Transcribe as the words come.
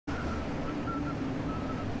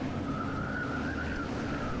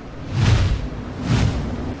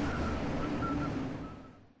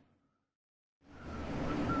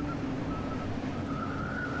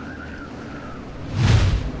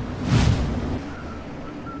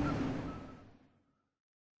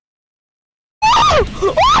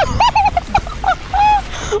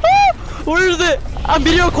Where is it? I'm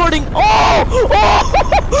video recording. Oh!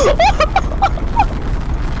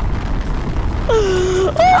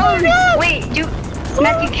 Wait,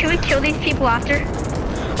 Matthew, should we kill these people after?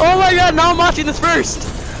 Oh my god, now I'm watching this first.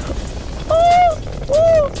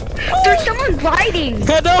 There's someone riding.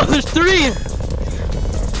 God, no, there's 3.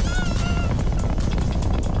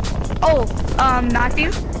 Oh,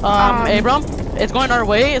 Matthew? Abram, it's going our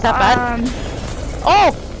way. Is that bad?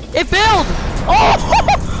 Oh, it failed. Oh!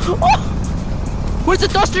 Where's the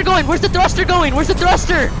thruster going? Where's the thruster going? Where's the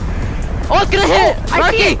thruster? Oh, it's gonna hit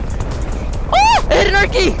Arky. Oh, it hit an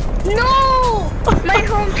Arky. No! My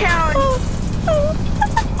hometown!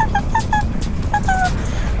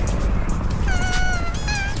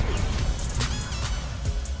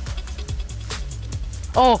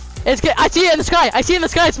 Oh, it's good. I see it in the sky. I see it in the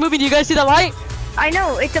sky. It's moving. Do you guys see that light? I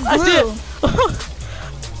know, it's a blue. I see it.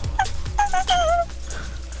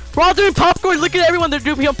 We're all doing popcorn. Look at everyone. They're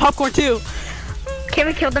doing popcorn too. Can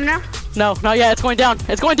we kill them now? No, not yet. It's going down.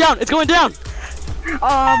 It's going down. It's going down.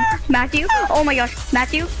 Matthew? Oh my gosh,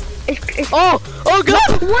 Matthew? Oh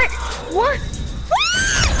god! What?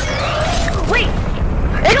 Wait!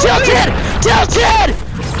 It tilted!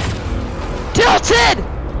 Tilted!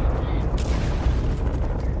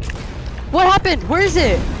 What happened? Where is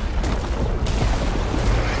it?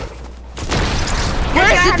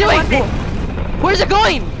 Where is it doing? Where's it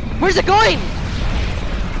going? Where's it going?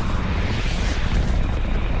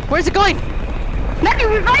 Where's it going? Matthew,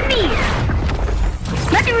 revive me!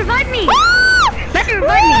 Matthew, revive me! Matthew,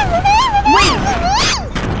 revive me! Wait!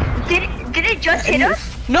 Did it just hit us?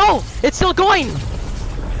 No! It's still going!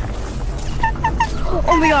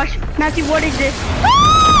 Oh my gosh, Matthew, what is this?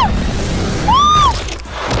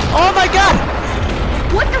 Oh my god!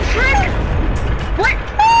 What the frick?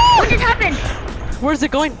 What just happened? Where's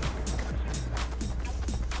it going?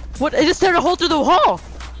 What? It just started a hole through the wall!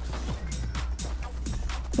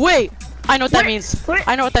 Wait! I know what that means.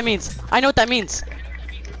 I know what that means. I know what that means.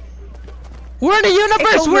 We're in a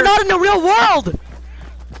universe! We're not in the real world!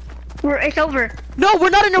 It's over. No,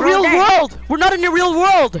 we're not in the real world! We're not in the real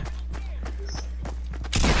world!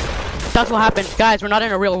 That's what happened. Guys, we're not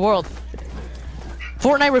in a real world.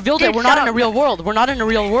 Fortnite revealed it. We're not in a real world. We're not in a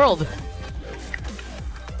real world.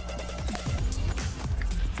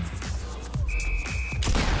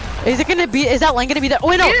 Is it gonna be? Is that line gonna be there? Oh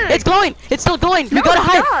wait, no! It's glowing. It's still glowing. We gotta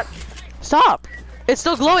hide. Stop! It's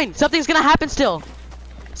still glowing. Something's gonna happen still.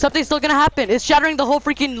 Something's still gonna happen. It's shattering the whole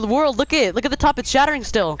freaking world. Look at it. Look at the top. It's shattering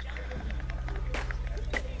still.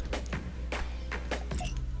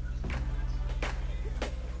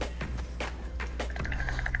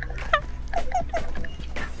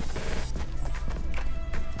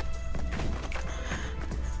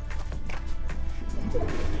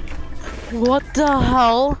 What the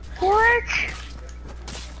hell? What?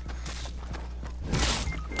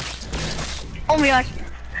 Oh my gosh.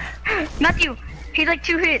 Matthew, he's like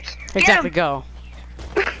 2 hits. Exactly, go.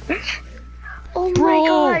 Oh my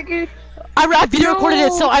god, dude. I video recorded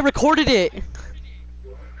it, so I recorded it.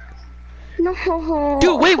 No.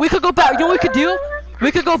 Dude, wait, we could go back. You know what we could do?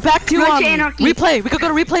 We could go back to replay. We could go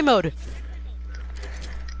to replay mode.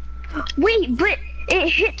 Wait, but it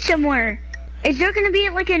hit somewhere. Is there gonna be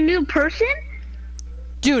like a new person?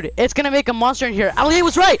 Dude, it's gonna make a monster in here. Ali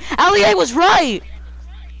was right. Ali was right.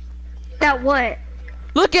 That what?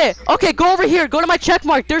 Look it. Okay, go over here. Go to my check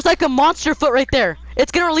mark. There's like a monster foot right there.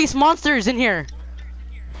 It's gonna release monsters in here.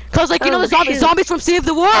 Cause like you know the zombies from Save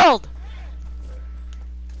the World.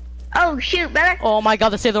 Oh shoot, better. Oh my god,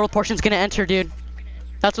 the Save the World portion's gonna enter, dude.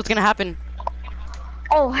 That's what's gonna happen.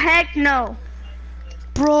 Oh heck no.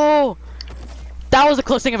 Bro. That was the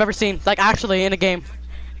closest thing I've ever seen. Like actually in a game.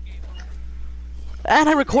 And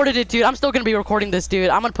I recorded it, dude. I'm still gonna be recording this, dude.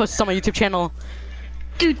 I'm gonna post this on my YouTube channel.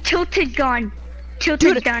 Dude, Tilted gone.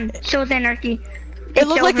 Tilted done. So is Anarchy. It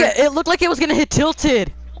looked like it was gonna hit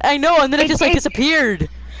Tilted. I know, and then it just like disappeared.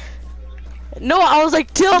 No, I was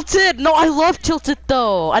like Tilted. No, I love Tilted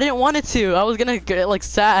though. I didn't want it to. I was gonna get like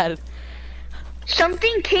sad.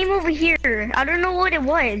 Something came over here. I don't know what it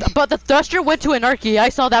was. But the thruster went to Anarchy. I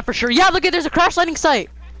saw that for sure. Yeah, look at there's a crash landing site.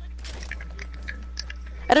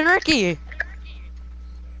 At Anarchy.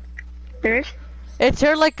 There is? It's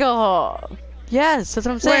here like a... Yes, that's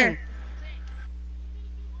what I'm saying. Where?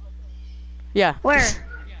 Yeah. Where?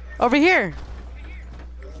 Over here.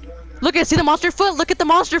 Look at, see the monster foot? Look at the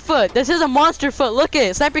monster foot. This is a monster foot. Look at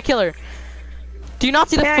it. Sniper killer. Do you not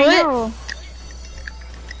see the foot? I know.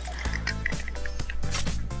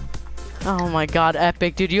 Oh my god,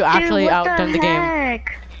 epic. Dude, you actually outdone the game.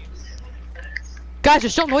 Guys,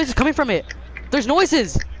 there's still noises coming from it. There's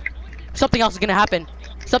noises. Something else is gonna happen.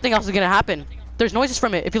 Something else is gonna happen. There's noises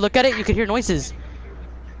from it. If you look at it, you can hear noises.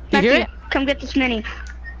 You hear it? Come get this mini.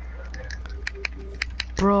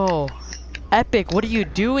 Bro, Epic, what are you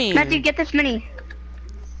doing? Matthew, get this mini.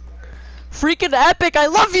 Freaking Epic, I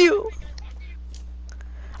love you.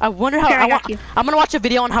 I wonder how. Here, I'm gonna watch a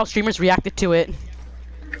video on how streamers reacted to it.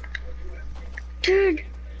 Dude,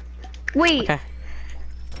 wait. Okay.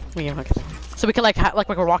 So we can like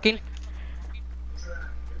we're walking.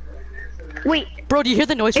 Wait. Bro, do you hear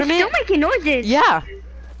the noise from it? It's still making noises. Yeah.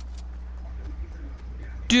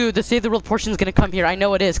 Dude, the Save the World portion is gonna come here. I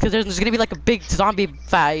know it is, because there's gonna be like a big zombie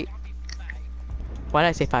fight. Why did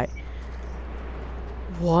I say fight?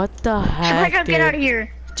 What the heck, dude? Get out of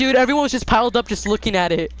here. Dude, everyone was just piled up just looking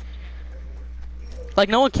at it. Like,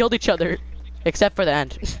 no one killed each other. Except for the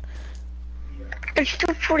end. There's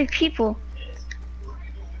still 40 people.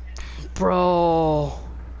 Bro.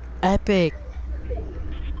 Epic.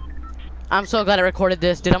 I'm so glad I recorded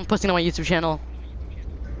this, dude. I'm posting it on my YouTube channel.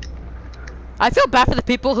 I feel bad for the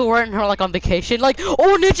people who weren't like on vacation. Like,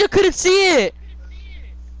 oh, Ninja couldn't see it.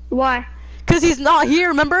 Why? Cause he's not here.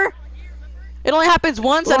 Remember? It only happens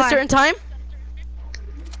once at a certain time.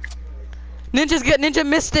 Ninja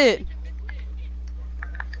missed it.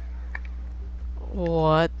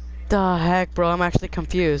 What the heck, bro? I'm actually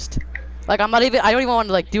confused. Like, I don't even want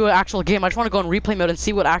to like do an actual game. I just want to go in replay mode and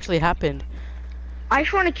see what actually happened. I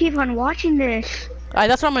just want to keep on watching this.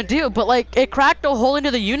 That's what I'm gonna do. But like, it cracked a hole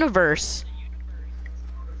into the universe.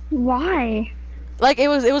 Why? Like, it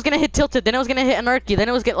was gonna hit Tilted, then it was gonna hit Anarchy, then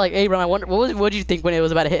it was like, hey, Ron, I wonder, what did you think when it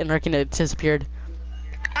was about to hit Anarchy and it disappeared?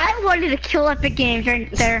 I wanted to kill Epic Games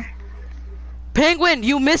right there. Penguin,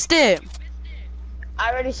 you missed it.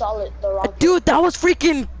 I already saw it. The rocket. Dude, that was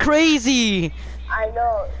freaking crazy. I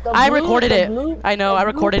know. I recorded it. I know, I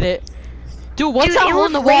recorded it. Dude, what's that hole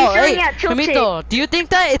in the wall? Hey, Kamito, do you think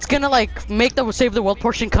that it's gonna like make the Save the World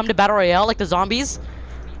portion come to Battle Royale like the zombies?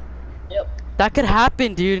 Yep. That could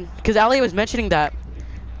happen, dude. Cause Ali was mentioning that.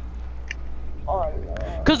 Oh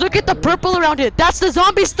no. Cause look at the purple around it. That's the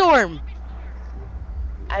zombie storm.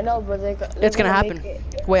 I know, but it's gonna happen.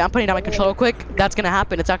 Wait, I'm putting down my controller quick. That's gonna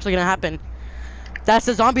happen. It's actually gonna happen. That's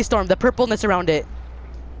the zombie storm. The purpleness around it.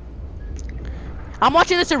 I'm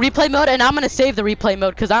watching this in replay mode, and I'm gonna save the replay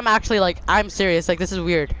mode because I'm actually like, I'm serious. Like, this is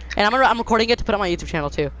weird, and I'm recording it to put on my YouTube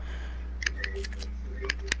channel too.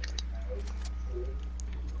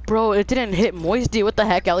 Bro, it didn't hit Moisty. What the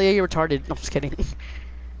heck, Elliot? You're retarded. No, I'm just kidding.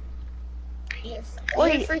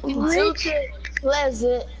 Wait, freaking Tilted,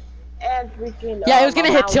 Pleasant, and freaking. Yeah, it was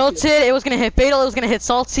gonna hit Tilted. It was gonna hit Fatal. It was gonna hit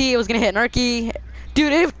Salty. It was gonna hit Anarchy.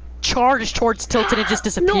 Dude, it charged towards Tilted and just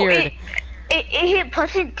disappeared. No, it hit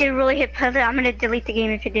Pleasant. Did it really hit Pleasant? I'm gonna delete the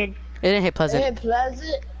game if it did. It didn't hit Pleasant. It hit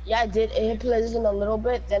Pleasant. Yeah, it did. It hit Pleasant a little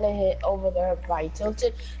bit. Then it hit over there by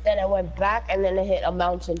Tilted. Then it went back, and then it hit a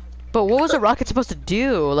mountain. But what was the rocket supposed to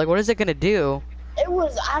do? Like, what is it gonna do? It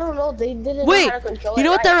was, I don't know. They didn't Wait, know how to control it. You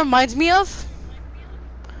know what that reminds me of?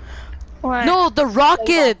 What? No, the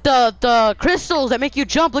rocket, the crystals that make you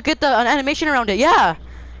jump. Look at the animation around it. Yeah.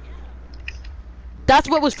 That's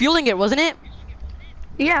what was fueling it, wasn't it?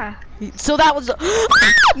 Yeah. So that was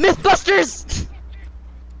Mythbusters.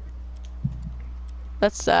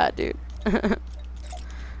 That's sad, dude.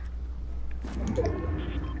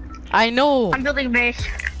 I know. I'm building a base.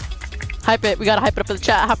 Hype it. We gotta hype it up in the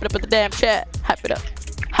chat. Hype it up in the damn chat. Hype it up.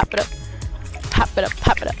 Hype it up. Hype it up.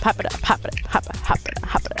 Hype it up. Hype it up. Hype it up. Hype it up. Hype it up.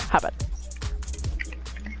 Hype it up. Hype it up.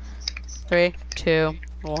 3, 2,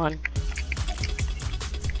 1.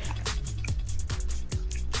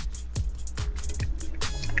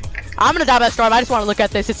 I'm gonna die by the storm. I just want to look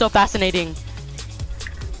at this. It's so fascinating.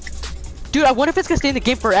 Dude, I wonder if it's gonna stay in the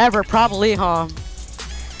game forever. Probably, huh?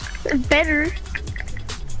 Better.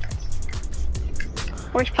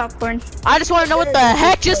 Where's popcorn? I just want to know what the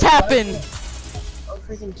heck just happened. I'm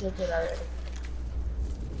freaking tilted already.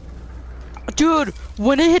 Dude,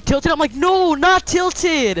 when it hit Tilted, I'm like, no, not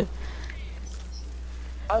Tilted.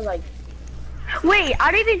 I was like, wait,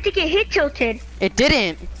 I don't even think it hit Tilted. It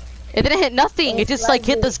didn't. It didn't hit nothing. It just like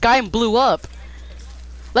hit the sky and blew up.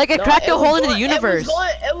 Like it cracked a hole into the universe.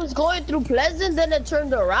 It was going through Pleasant, then it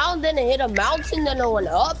turned around, then it hit a mountain, then it went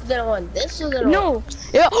up, then it went this, so then no.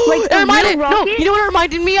 It reminded, no, you know what it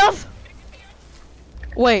reminded me of?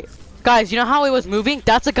 Wait, guys, you know how it was moving?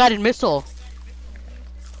 That's a guided missile.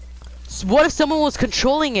 So what if someone was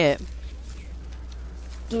controlling it?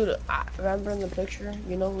 Dude, I remember in the picture,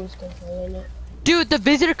 you know who's controlling it? Dude, the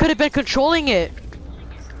visitor could have been controlling it.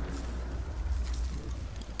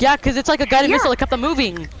 Yeah, because it's like a guided missile that kept on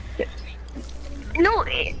moving. No,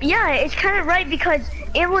 yeah, it's kind of right because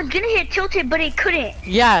it was gonna hit tilted, but it couldn't.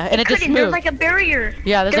 Yeah, and it just couldn't. There's moved. like a barrier.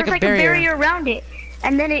 Yeah, there's like a barrier around it,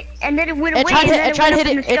 and then it went away.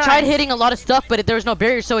 It tried hitting a lot of stuff, but there was no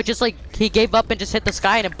barrier, so it just like he gave up and just hit the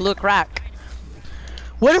sky and it blew a crack.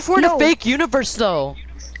 What if we're in a fake universe though?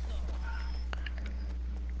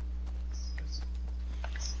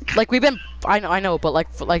 Like we've been, I know, but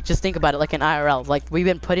like just think about it, like in IRL, like we've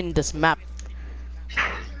been put in this map.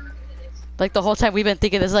 Like the whole time we've been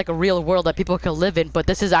thinking this is like a real world that people can live in, but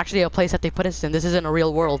this is actually a place that they put us in. This isn't a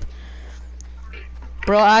real world.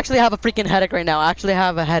 Bro, I actually have a freaking headache right now.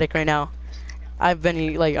 I've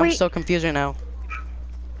been like, I'm so confused right now.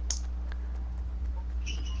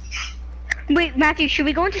 Wait, Matthew, should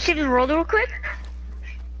we go into save the world real quick?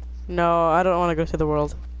 No, I don't want to go to the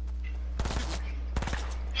world.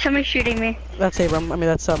 Somebody's shooting me. That's Abram. I mean,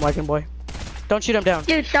 that's Lycan boy. Don't shoot him down.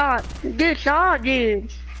 Dude, stop. Dude, stop,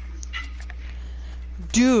 dude.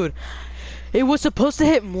 Dude, it was supposed to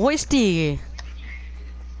hit Moisty.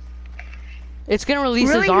 It's gonna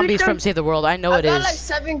release the zombies from Save the World. I know it is. I got like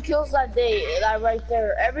 7 kills that day, like right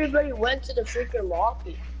there. Everybody went to the freaking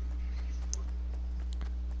rocket.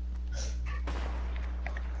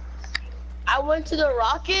 I went to the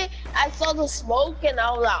rocket, I saw the smoke, and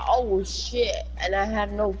I was like, oh shit. And I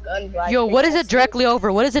had no gun. Yo, what is it directly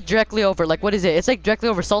over? What is it directly over? Like, what is it? It's like directly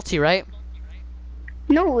over Salty, right?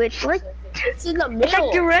 No, it's like... It's in the middle. It's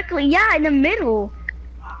like directly, yeah, in the middle.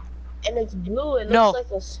 And it's blue, it looks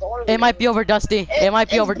like a storm. It might be over Dusty. It might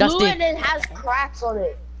be over Dusty. It's blue and it has cracks on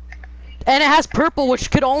it. And it has purple,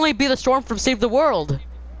 which could only be the storm from Save the World.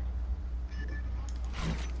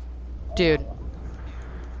 Dude.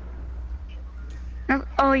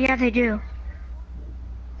 Oh yeah, they do.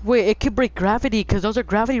 Wait, it could break gravity, because those are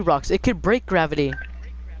gravity rocks. It could break gravity.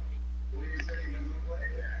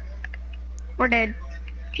 We're dead.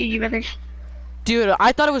 GG, brothers. Dude,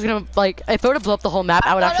 I thought it was gonna, like, if it were to blow up the whole map,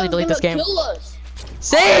 I would actually delete this game.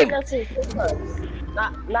 Same!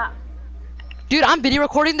 Not. Dude, I'm video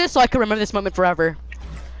recording this so I can remember this moment forever.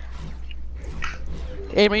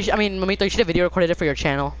 Hey, Mamito, you should have video recorded it for your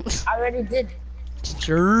channel. I already did.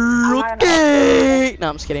 Okay. No,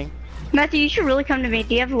 I'm just kidding. Matthew, you should really come to me.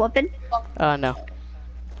 Do you have a weapon? No.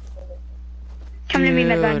 Come to me,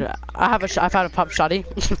 Medbun. I found a pop shotty.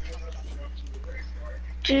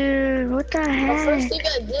 Dude, what the heck?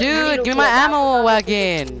 Dude, give me my ammo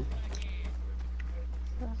wagon.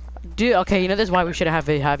 Dude, okay, you know this is why we shouldn't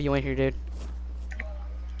have you in here, dude.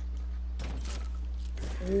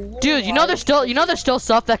 Dude, you know there's still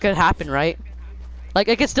stuff that could happen, right? Like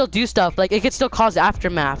it could still do stuff. Like it could still cause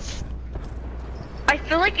aftermath. I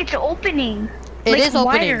feel like it's opening. It is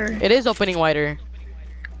opening. Wider. It is opening wider.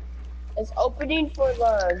 It's opening for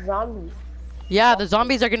the zombies. Yeah, the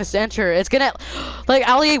zombies are gonna enter. It's gonna, like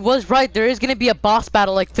Ali was right. There is gonna be a boss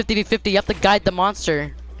battle, like 50v50. You have to guide the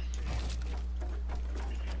monster.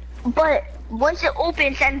 But once it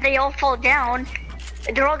opens and they all fall down,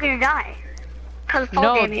 they're all gonna die. Cause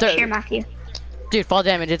fall damage here, Matthew. Dude, fall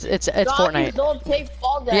damage. It's Fortnite. Don't take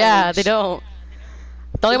fall damage. Yeah, they don't.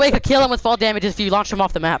 The only way you could kill them with fall damage is if you launch them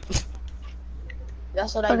off the map.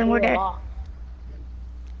 That's what I do a lot.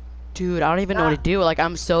 Dude, I don't even know what to do. Like,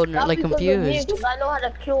 I'm so like confused. I know how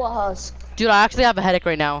to kill a husk. Dude, I actually have a headache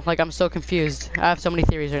right now. Like, I'm so confused. I have so many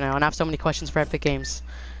theories right now, and I have so many questions for Epic Games.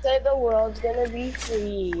 Save the world's gonna be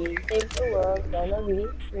free. Save the world's gonna be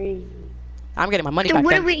free. I'm getting my money back.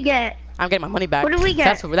 What do we get? I'm getting my money back. What do we get?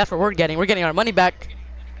 That's what we're getting. We're getting our money back.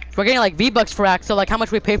 We're getting like V-Bucks for Axe. So like how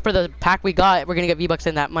much we paid for the pack we got, we're gonna get V-Bucks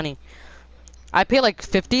in that money. I paid like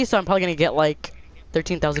 50, so I'm probably gonna get like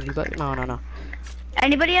 13,000 V-Bucks. No.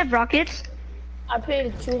 Anybody have rockets? I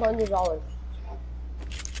paid $200.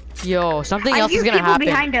 Yo, something else is gonna happen.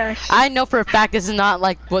 Behind us. I know for a fact this is not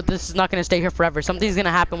like this is not gonna stay here forever. Something's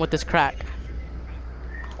gonna happen with this crack.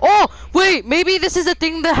 Oh wait, maybe this is a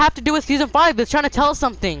thing that have to do with season 5. It's trying to tell us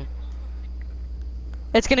something.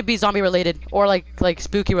 It's gonna be zombie related or like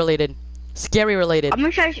spooky related, scary related. I'm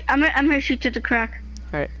gonna shoot to the crack.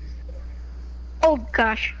 All right. Oh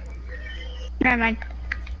gosh. Never mind.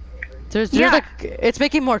 There's like it's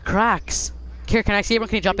making more cracks. Here, can I see everyone?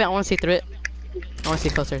 Can you jump in? I want to see through it. I want to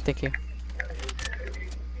see closer. Thank you.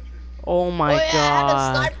 Oh my god. I had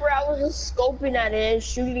a sniper. I was just scoping at it and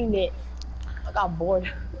shooting it. I got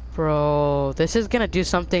bored. Bro, this is gonna do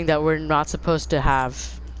something that we're not supposed to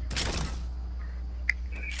have.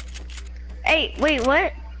 Hey, wait,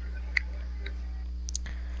 what?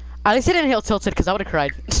 At least I didn't hit Tilted because I would have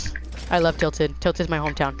cried. I love Tilted. Tilted's my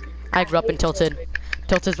hometown. I grew up in Tilted.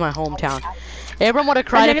 Tilted's my hometown. Everyone would have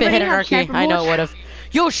cried if it hit Anarchy. I know it would have.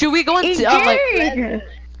 Yo, should we go into like?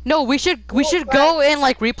 No, we should go in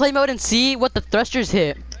like replay mode and see what the thrusters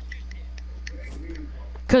hit.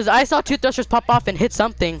 Cause I saw 2 thrusters pop off and hit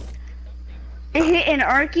something. It hit an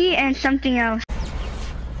Arky and something else.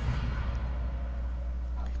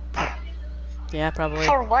 Yeah, probably.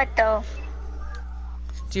 For what though?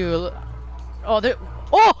 Dude. Oh, there.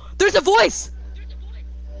 Oh, there's a voice.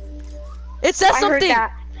 It says something.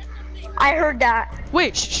 I heard that.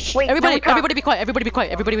 Wait, shh. Wait, everybody be quiet. Everybody be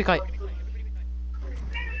quiet. Everybody be quiet.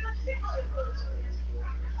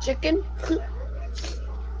 Chicken?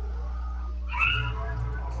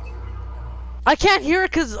 I can't hear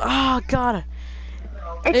it cause, oh god.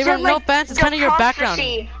 It Abram, said, no like, offense, it's the kind of your background.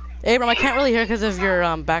 prophecy. Abram, I can't really hear because of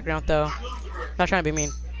your background though. Not trying to be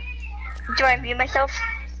mean. Do I mute myself?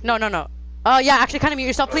 No. Yeah, actually kind of mute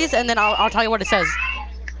yourself please, and then I'll tell you what it says.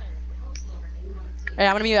 Hey,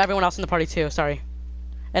 I'm gonna mute everyone else in the party too, sorry.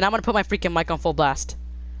 And I'm gonna put my freaking mic on full blast.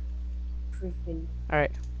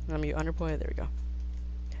 Alright, I'm gonna mute Underboy, there we go.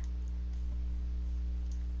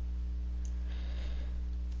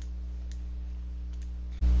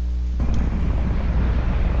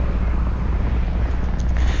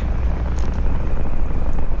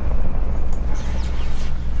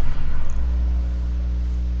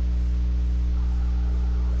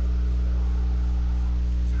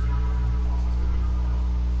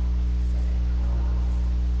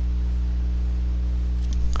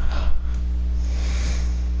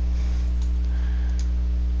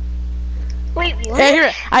 Wait, what? Hey,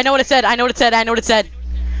 here, I know what it said, I know what it said.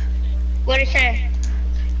 What did it say?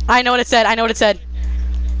 I know what it said.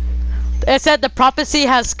 It said the prophecy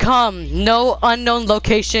has come, no unknown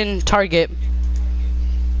location target.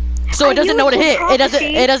 So it doesn't know what it hit.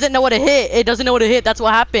 It doesn't know what it hit. It doesn't know what it hit. That's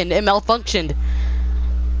what happened. It malfunctioned.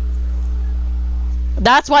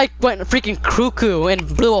 That's why it went freaking cuckoo and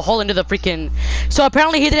blew a hole into the freaking. So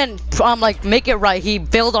apparently he didn't like make it right. He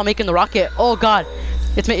failed on making the rocket. Oh god.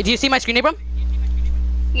 It's me. Do you see my screen, Abram?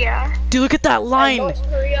 Yeah. Dude, look at that line.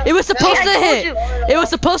 It was supposed to hit. It was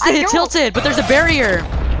supposed to hit tilted, but there's a barrier.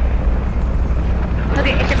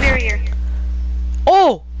 Okay, it's a barrier.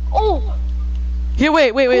 Oh. Oh. Here,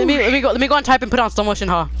 wait. Let me go and type and put on slow motion,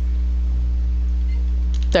 huh?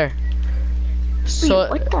 There. So,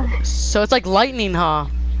 Wait, what the? So it's like lightning, huh?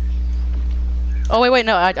 Oh wait,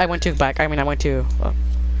 no, I went too back. I mean, I went too.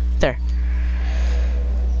 There.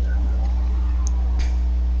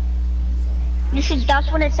 That's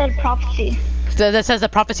when it said prophecy. That says the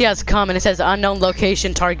prophecy has come, and it says unknown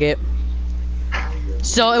location target.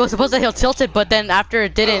 So it was supposed to hit tilted, but then after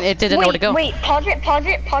it didn't know where to go. Wait, pause it.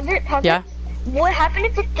 Yeah. What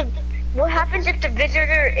happens if the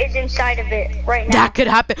visitor is inside of it right now? That could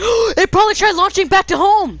happen. It probably tried launching back to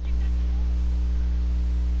home.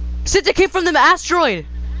 Since it came from the asteroid.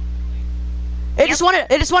 It just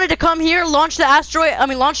wanted to come here, launch the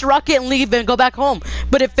launch the rocket and leave and go back home.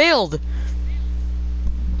 But it failed.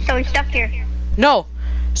 So he's stuck here. No.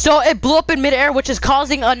 So it blew up in midair, which is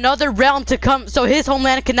causing another realm to come, so his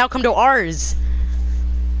homeland can now come to ours.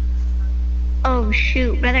 Oh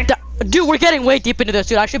shoot, brother. Dude, we're getting way deep into this,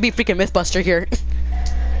 dude. I should be freaking Mythbuster here.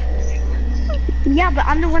 Yeah, but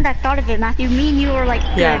I'm the one that thought of it, Matthew. Me and you were like,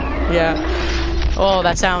 yeah. Oh,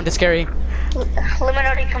 that sound is scary.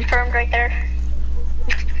 Illuminati confirmed right there.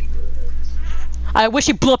 I wish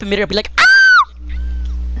he blew up in midair, be like, ah!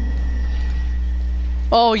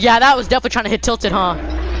 Oh yeah, that was definitely trying to hit tilted, huh?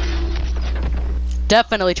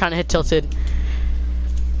 Definitely trying to hit tilted.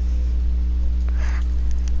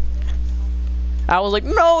 I was like,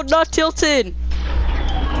 no, not tilted.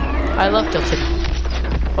 I love tilted.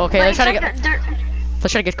 Okay, let's try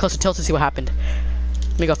to get close to tilt to see what happened.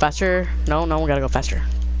 Let me go faster. No, we gotta go faster.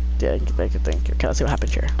 Yeah, thank you. Okay, let's see what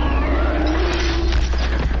happens here.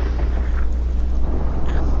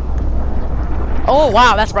 Oh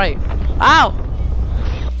wow, that's bright. Ow!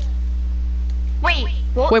 Wait,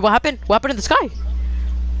 what? Wait, what happened? What happened in the sky?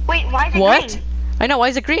 Wait, why is it What? green? I know, why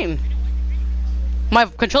is it green? My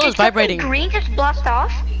controller is vibrating. Did green just blast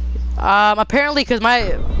off? Apparently, cause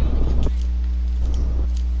my...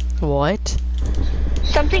 What?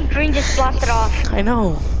 Something green just blasted off. I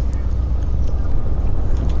know.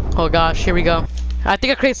 Oh gosh, here we go. I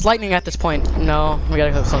think it creates lightning at this point. No, we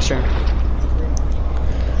gotta go closer.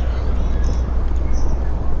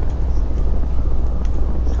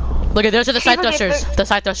 Look at, those are the side thrusters. The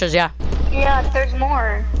side thrusters, yeah. Yeah, there's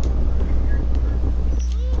more.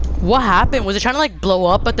 What happened? Was it trying to like blow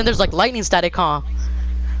up, but then there's like lightning static, huh?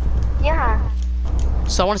 Yeah.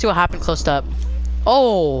 So I want to see what happened close up.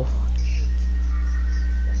 Oh.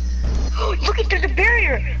 Look, there's a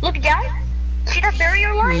barrier. Look down. See that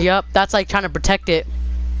barrier line? Yep, that's like trying to protect it.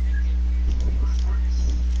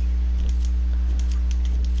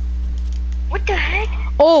 What the heck?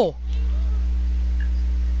 Oh.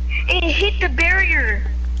 It hit the barrier.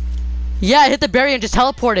 Yeah, it hit the barrier and just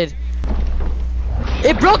teleported.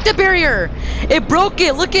 It broke the barrier. It broke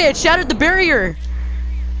it. Look at it. Shattered the barrier.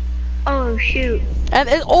 Oh shoot. And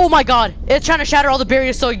oh my god, it's trying to shatter all the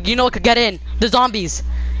barriers so you know it could get in. The zombies.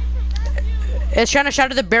 It's trying to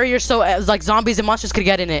shatter the barriers so like zombies and monsters could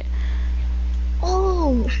get in it.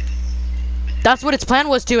 Oh. That's what its plan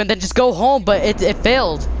was to, and then just go home, but it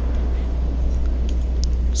failed.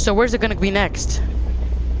 So where's it gonna be next?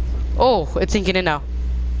 Oh, it's sinking in now.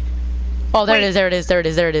 Oh, there it is, there it is, there it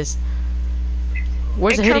is, there it is.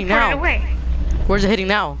 Where's it hitting now? Where's it hitting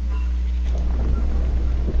now?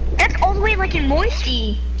 That's all the way like in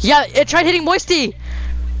Moisty. Yeah, it tried hitting Moisty.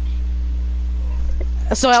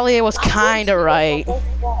 So Elliot was kinda right.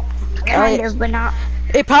 Kind of, but not.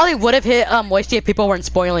 It probably would have hit Moisty if people weren't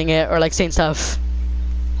spoiling it or like saying stuff.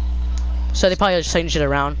 So they probably just changed it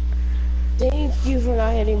around. Thank you for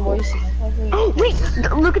not hitting Moisty. Oh wait,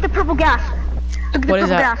 look at the purple gas. Look at the What is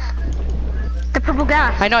purple that? gas. The purple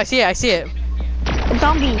gas. I know, I see it, I see it. A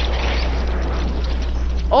zombie.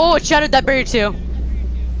 Oh, it shattered that barrier too.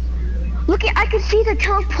 Look at, I can see the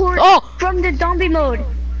teleport from the zombie mode.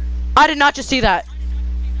 I did not just see that.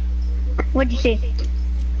 What'd you see?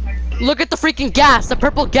 Look at the freaking gas, the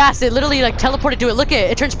purple gas. It literally like teleported to it. Look at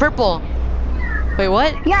it, it turns purple. Wait,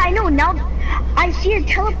 what? Yeah, I know, now I see a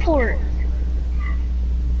teleport.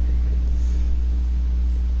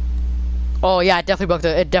 Oh yeah, it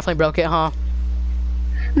definitely broke it, huh?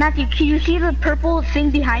 Matthew, can you see the purple thing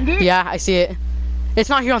behind it? Yeah, I see it. It's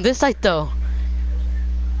not here on this site though.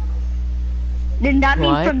 Then that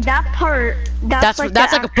means from that part, that's like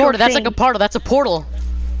a portal. That's like a portal. That's a portal.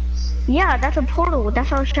 Yeah, that's a portal. That's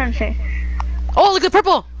what I was trying to say. Oh, look at the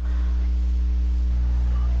purple.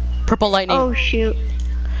 Purple lightning. Oh shoot.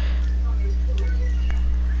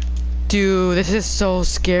 Dude, this is so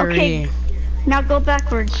scary. Okay, now go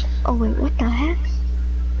backwards. Oh wait, what the heck?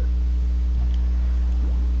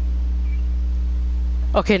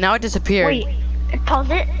 Okay, now it disappeared. Wait, pause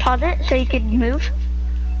it so you can move.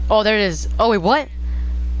 Oh, there it is. Oh wait, what?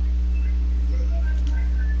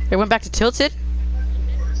 It went back to tilted?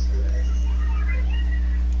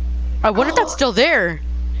 I wonder if that's still there.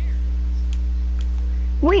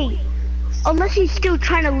 Wait, unless he's still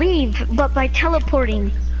trying to leave, but by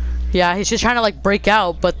teleporting. Yeah, he's just trying to like break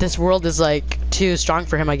out, but this world is like too strong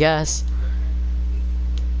for him, I guess.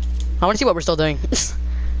 I want to see what we're still doing.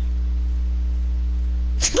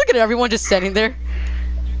 Look at everyone just standing there.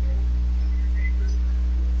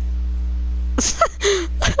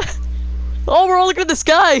 Oh, we're all looking at the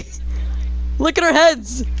sky. Look at our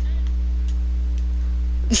heads.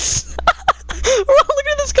 We're all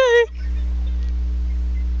looking at the sky.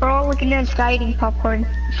 We're all looking at the sky eating popcorn.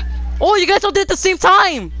 Oh, you guys all did it at the same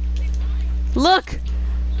time. Look.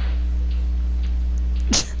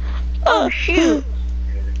 Oh shoot.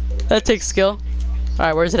 That takes skill.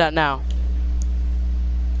 Alright, where's it at now?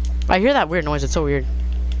 I hear that weird noise, it's so weird.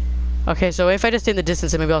 Okay, so if I just stay in the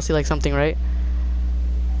distance, then maybe I'll see like something, right?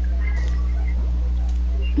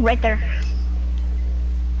 Right there.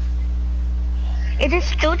 Is it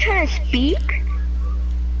still trying to speak?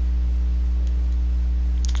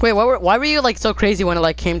 Wait, why were you like so crazy when it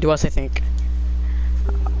like came to us, I think?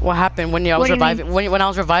 What happened when I was reviving when I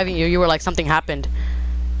was reviving you, you were like something happened.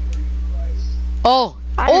 Oh,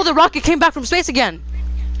 the rocket came back from space again.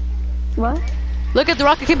 What? Look at the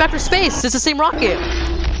rocket came back from space. It's the same rocket.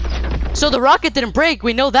 So the rocket didn't break.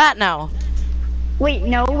 We know that now. Wait,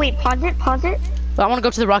 no, wait, pause it. I want to go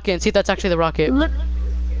to the rocket and see if that's actually the rocket.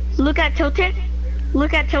 Look at tilted.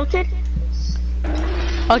 Look at tilted.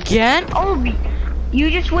 Again? Oh, you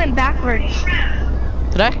just went backwards.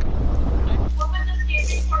 Did I?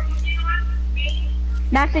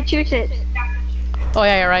 Massachusetts. Oh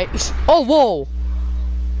yeah, you're right. Oh, whoa.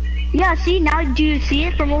 Yeah, see, now do you see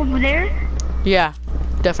it from over there? Yeah,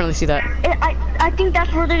 definitely see that. I think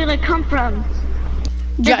that's where they're gonna come from.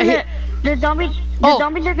 The zombies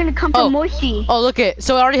are gonna come from Moisty. Oh, look it.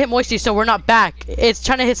 So it already hit Moisty, so we're not back. It's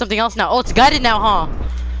trying to hit something else now. Oh, it's guided now, huh?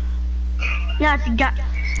 Yeah, it's got.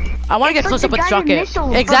 I want to get close up with this rocket.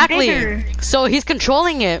 Exactly. So he's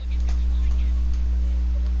controlling it.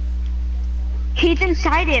 He's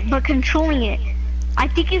inside it, but controlling it. I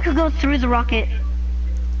think you could go through the rocket.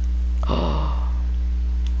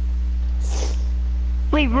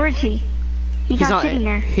 Wait, where is he? He's not sitting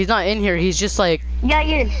there. He's not in here. He's just like. Yeah,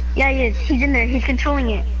 he is. Yeah, he is. He's in there. He's controlling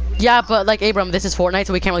it. Yeah, but like Abram, this is Fortnite,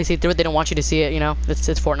 so we can't really see through it. They don't want you to see it, you know. It's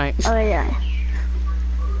Fortnite. Oh yeah.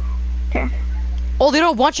 Okay. Oh, they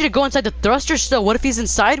don't want you to go inside the thruster still. What if he's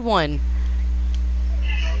inside one?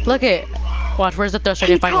 Look it. Watch, where's the thruster? I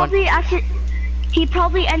can find one. He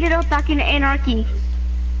probably ended up back in Anarchy.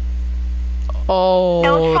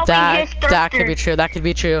 Oh, that could be true. That could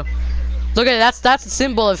be true. Look at it. That's a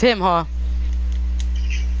symbol of him, huh?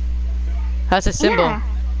 That's a symbol. Yeah.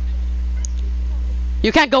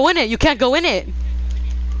 You can't go in it. You can't go in it.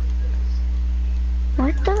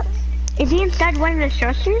 What the? Is he inside one of the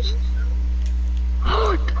thrusters?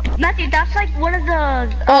 Matthew, that's like one of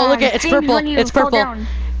the. Oh, look at it. It's purple. It's purple. Down.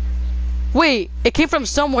 Wait, it came from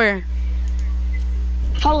somewhere.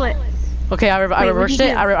 Follow it. Okay, I reversed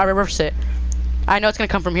it. I reversed it. I know it's gonna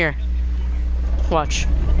come from here. Watch.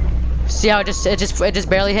 See how it just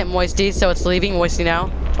barely hit Moisty, so it's leaving Moisty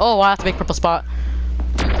now. Oh, I have to make purple spot.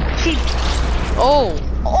 See. Oh.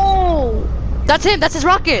 Oh. That's him. That's his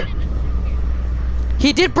rocket.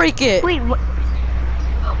 He did break it. Wait.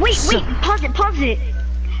 Wait. Pause it.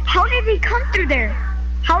 How did he come through there?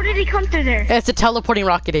 How did he come through there? It's a teleporting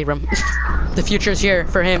rocket, Abram. The future's here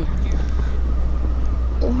for him.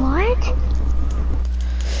 What?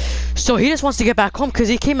 So he just wants to get back home because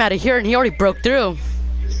he came out of here and he already broke through.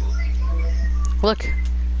 Look,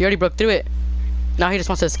 he already broke through it. Now he just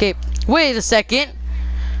wants to escape. Wait a second.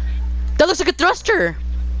 That looks like a thruster.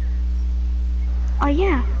 Oh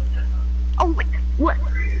yeah. Oh wait, what?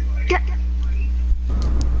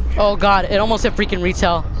 Oh god, it almost hit freaking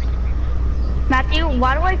retail. Matthew,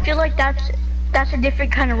 why do I feel like that's a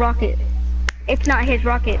different kind of rocket? It's not his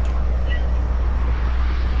rocket.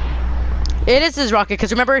 It is his rocket,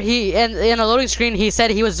 because remember he in a loading screen he said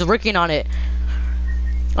he was working on it.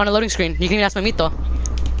 On a loading screen. You can ask Mamito.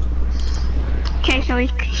 Okay, so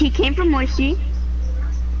he came from Moisty.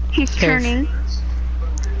 He's turning.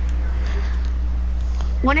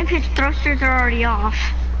 One of his thrusters are already off.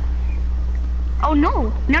 Oh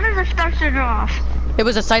no, none of the thrusters are off. It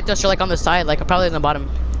was a side thruster like on the side, like probably in the bottom.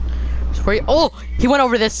 So where he went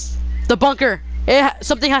over this. The bunker.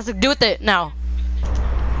 Something has to do with it now.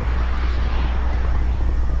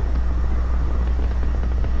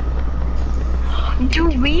 Do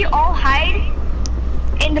we all hide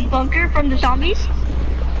in the bunker from the zombies?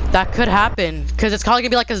 That could happen, because it's probably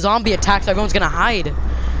gonna be like a zombie attack, so everyone's gonna hide.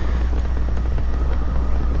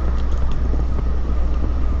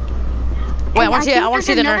 Wait, I want to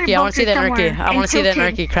see the Nerky. I want to see the Nerky. I want to see the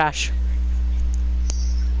Nerky crash.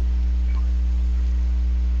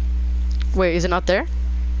 Wait, is it not there?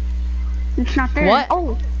 It's not there. What?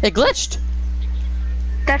 Oh, it glitched.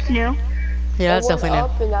 That's new. Yeah, that's definitely new.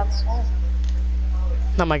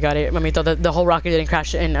 Oh my god, Mamito, the whole rocket didn't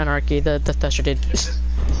crash in Anarchy, the thruster did.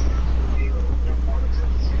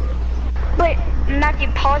 But,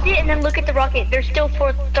 Matthew, pause it and then look at the rocket. There's still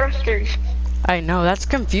 4 thrusters. I know, that's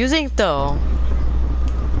confusing though.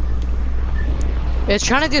 It's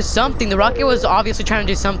trying to do something. The rocket was obviously trying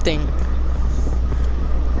to do something.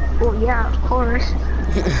 Well, yeah, of course.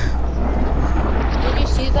 Did you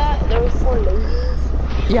see that? There were 4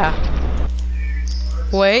 lasers. Yeah.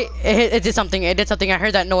 Wait, it did something. It did something. I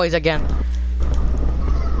heard that noise again.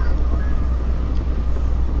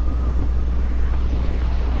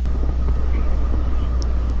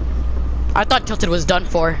 I thought Tilted was done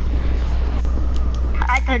for.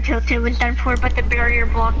 I thought Tilted was done for, but the barrier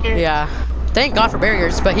blocked it. Yeah. Thank God for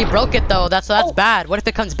barriers, but he broke it though. That's bad. What if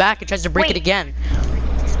it comes back and tries to break it again?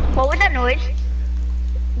 What was that noise?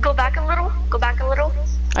 Go back a little. Go back a little.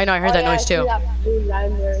 I know. I heard that noise too.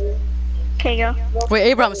 Okay, go.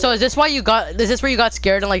 Wait, Abram. So is this why you got? Is this where you got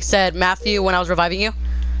scared and like said Matthew when I was reviving you?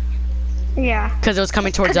 Yeah. Because it was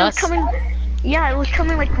coming towards us. Yeah, it was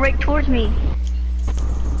coming like right towards me.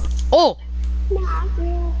 Oh.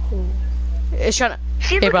 It's trying to.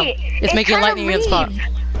 See, Abram, it's making lightning in the spot. leave.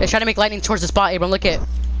 It's trying to make lightning towards the spot, Abram. Look at it.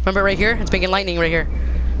 Remember right here? It's making lightning right here.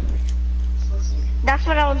 That's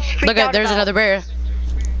what I was freaked Look at out there's about. another barrier.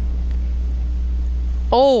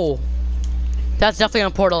 Oh. That's definitely a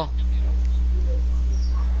portal.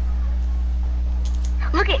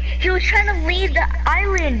 Look at, he was trying to leave the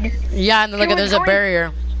island. Yeah, and then look at there's a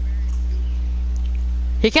barrier.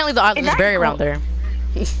 He can't leave the island. There's a barrier around there.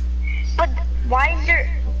 But why is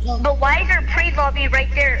there a pre-lobby right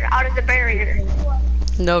there out of the barrier?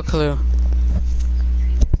 No clue.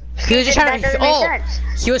 He was just trying to.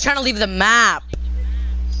 He was trying to leave the map.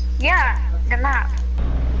 Yeah, the map.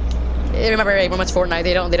 Remember, when it's Fortnite,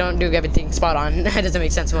 they don't do everything spot on. It doesn't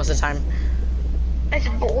make sense most of the time. It's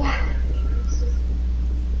bull.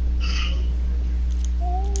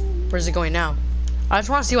 Where's it going now? I just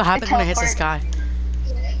want to see what happens when it hits the sky.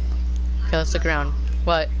 Okay, let's look around.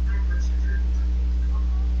 What?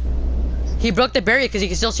 He broke the barrier because you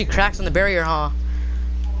can still see cracks on the barrier, huh?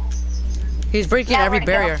 He's breaking every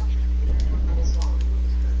barrier.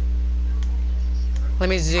 Let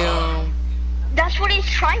me zoom. That's what he's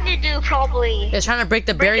trying to do, probably. It's trying to break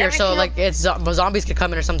the barrier so like it's zombies could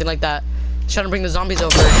come in or something like that. trying to bring the zombies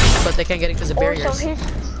over, but they can't get it because of barriers. So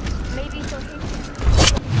maybe so his